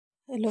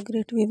Hello,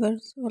 great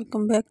viewers.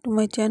 Welcome back to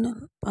my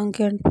channel, Punk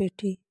and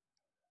Pretty.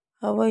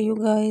 How are you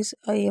guys?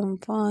 I am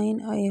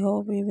fine. I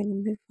hope you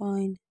will be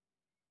fine.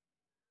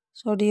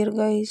 So, dear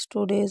guys,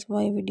 today is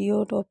my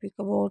video topic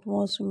about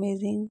most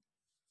amazing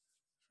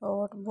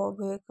short bob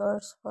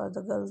haircuts for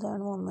the girls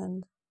and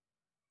women.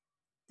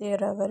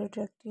 There are very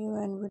attractive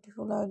and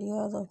beautiful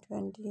ideas of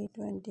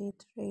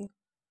 2023.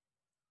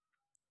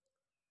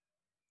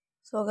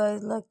 So,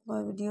 guys, like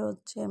my videos,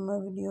 share my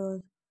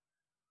videos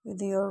with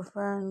your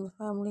friends,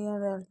 family,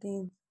 and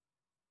relatives.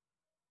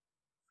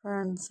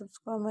 Friends,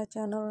 subscribe my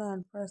channel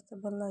and press the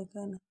bell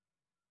icon.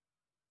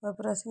 By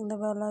pressing the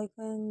bell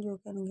icon, you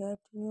can get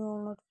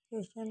new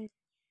notifications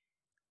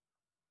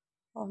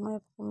of my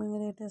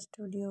upcoming latest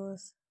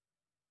videos.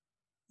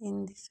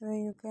 In this way,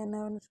 you can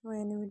never miss my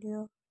any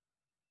video,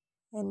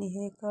 any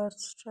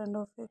haircuts, trend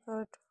of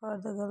haircut for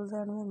the girls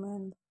and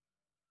women.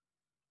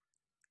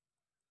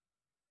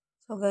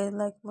 So, guys,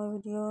 like my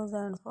videos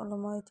and follow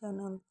my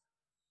channel.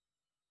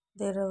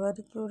 There are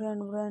very cute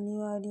and brand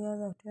new ideas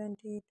of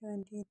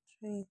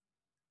 2023.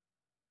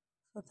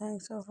 So,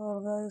 thanks of all,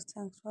 guys.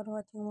 Thanks for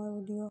watching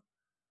my video.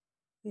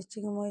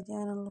 Visiting my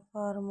channel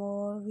for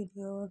more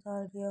videos,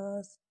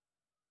 ideas,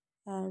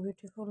 and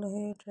beautiful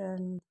hair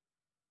trends.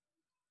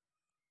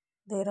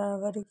 There are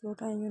very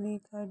cute and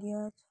unique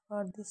ideas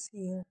for this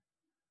year.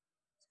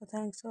 So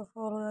thanks for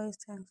all guys.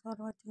 Thanks for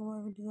watching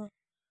my video.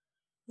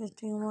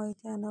 Visiting my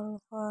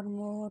channel for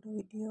more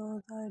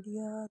videos,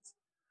 ideas,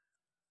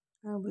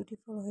 and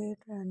beautiful hair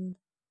trends.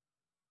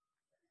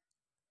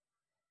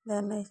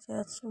 Then I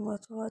suggest you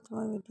must watch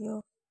my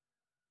video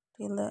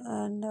till the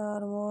end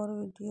or more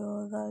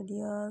videos,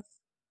 ideas,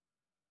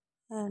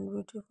 and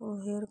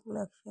beautiful hair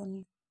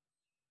collection.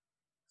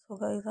 So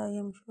guys, I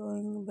am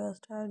showing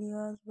best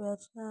ideas,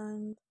 best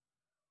designs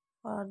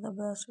for the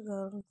best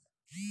girls.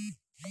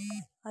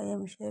 I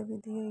am sharing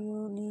with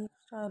you unique,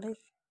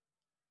 stylish,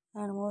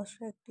 and most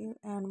active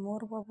and more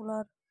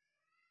popular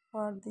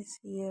for this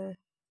year.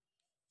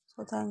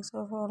 So thanks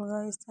for all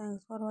guys.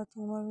 Thanks for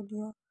watching my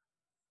video.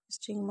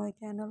 Visiting my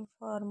channel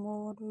for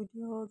more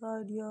videos,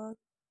 ideas,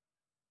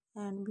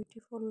 and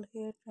beautiful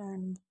hair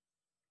trends.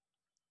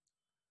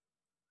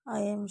 I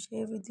am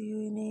share with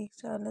you unique,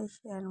 stylish,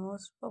 and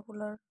most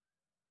popular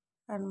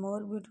and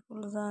more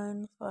beautiful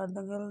designs for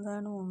the girls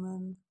and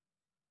women.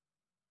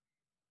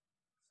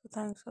 So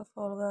thanks for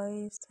all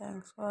guys.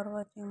 Thanks for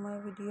watching my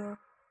video.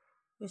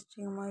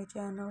 Visiting my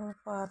channel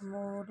for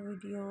more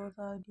videos,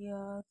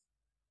 ideas,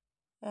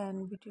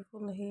 and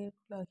beautiful hair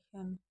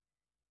collection.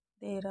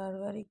 There are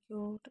very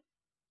cute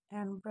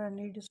and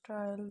branded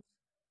styles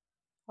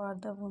for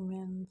the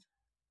women.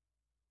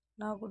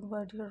 Now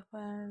goodbye dear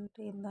friend,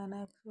 till the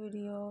next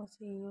video.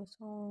 See you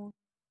soon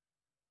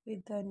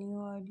with the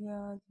new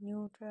ideas,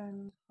 new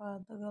trends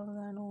for the girls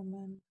and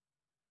women.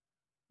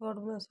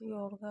 God bless you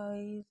all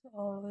guys.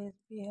 Always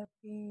be happy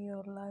in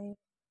your life.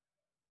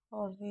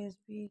 Always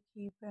be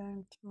keep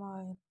and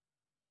smile.